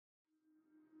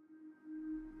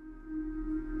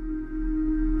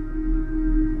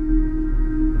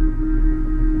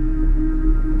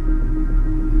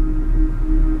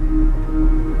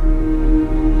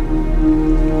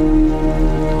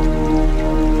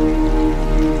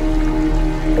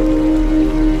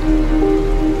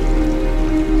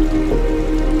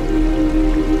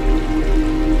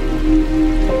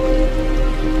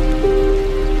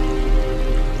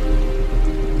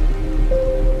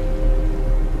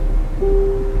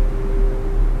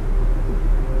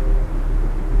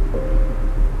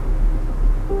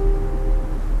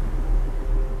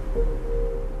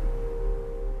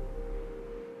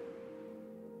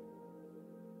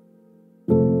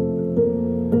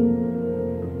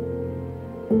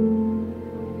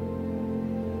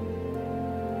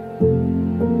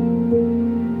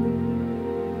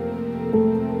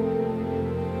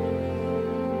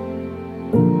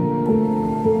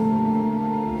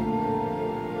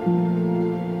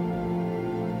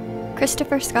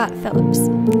Christopher Scott Phillips,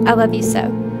 I love you so.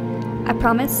 I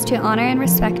promise to honor and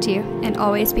respect you and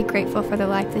always be grateful for the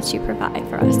life that you provide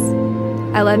for us.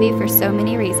 I love you for so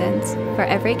many reasons. For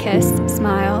every kiss,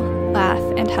 smile, laugh,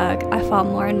 and hug, I fall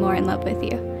more and more in love with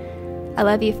you. I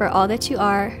love you for all that you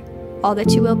are, all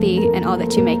that you will be, and all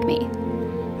that you make me.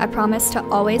 I promise to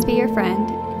always be your friend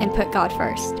and put God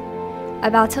first. I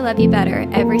vow to love you better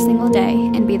every single day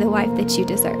and be the wife that you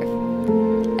deserve.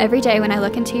 Every day when I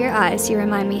look into your eyes, you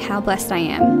remind me how blessed I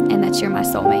am and that you're my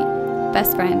soulmate,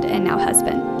 best friend, and now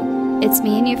husband. It's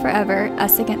me and you forever,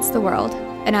 us against the world,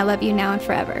 and I love you now and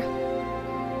forever.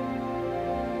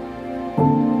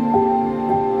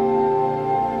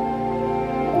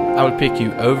 I would pick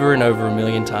you over and over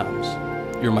 1,000,000 times.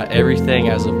 You're my everything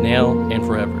as of now and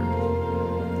forever.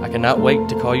 I cannot wait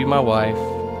to call you my wife.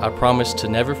 I promise to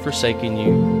never forsaken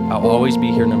you. I'll always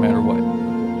be here no matter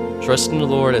what. Trust in the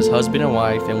Lord as husband and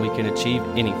wife, and we can achieve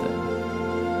anything.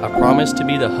 I promise to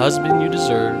be the husband you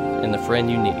deserve and the friend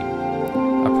you need.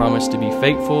 I promise to be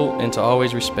faithful and to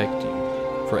always respect you.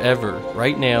 Forever,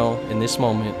 right now, in this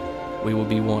moment, we will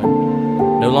be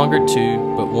one. No longer two,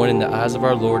 but one in the eyes of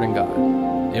our Lord and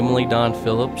God. Emily Dawn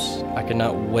Phillips, I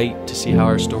cannot wait to see how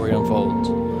our story unfolds.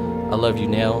 I love you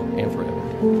now and forever.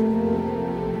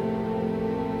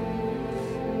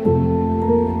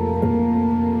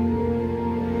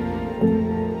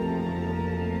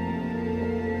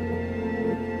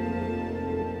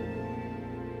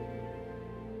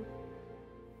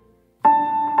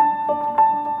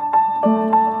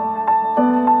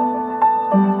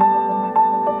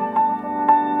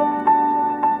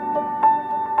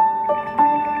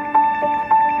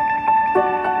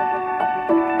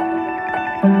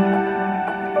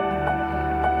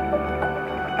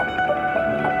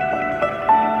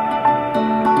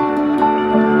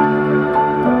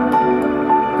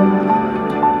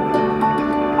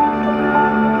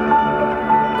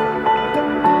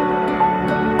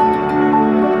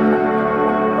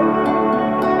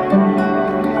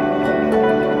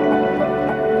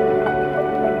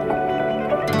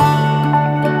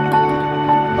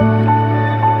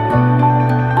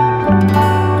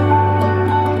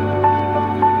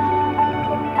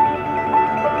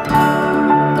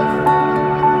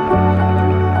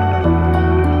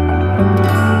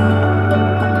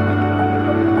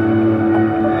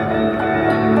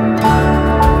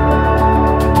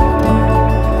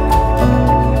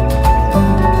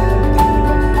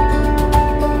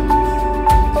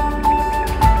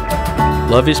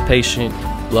 Love is patient,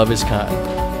 love is kind.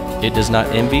 It does not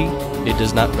envy, it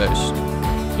does not boast.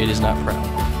 It is not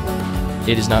proud.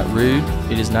 It is not rude,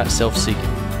 it is not self-seeking.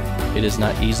 It is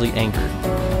not easily angered.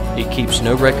 It keeps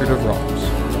no record of wrongs.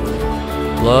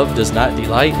 Love does not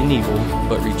delight in evil,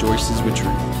 but rejoices with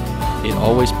truth. It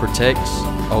always protects,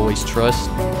 always trusts,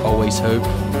 always hopes,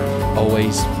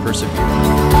 always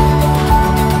perseveres.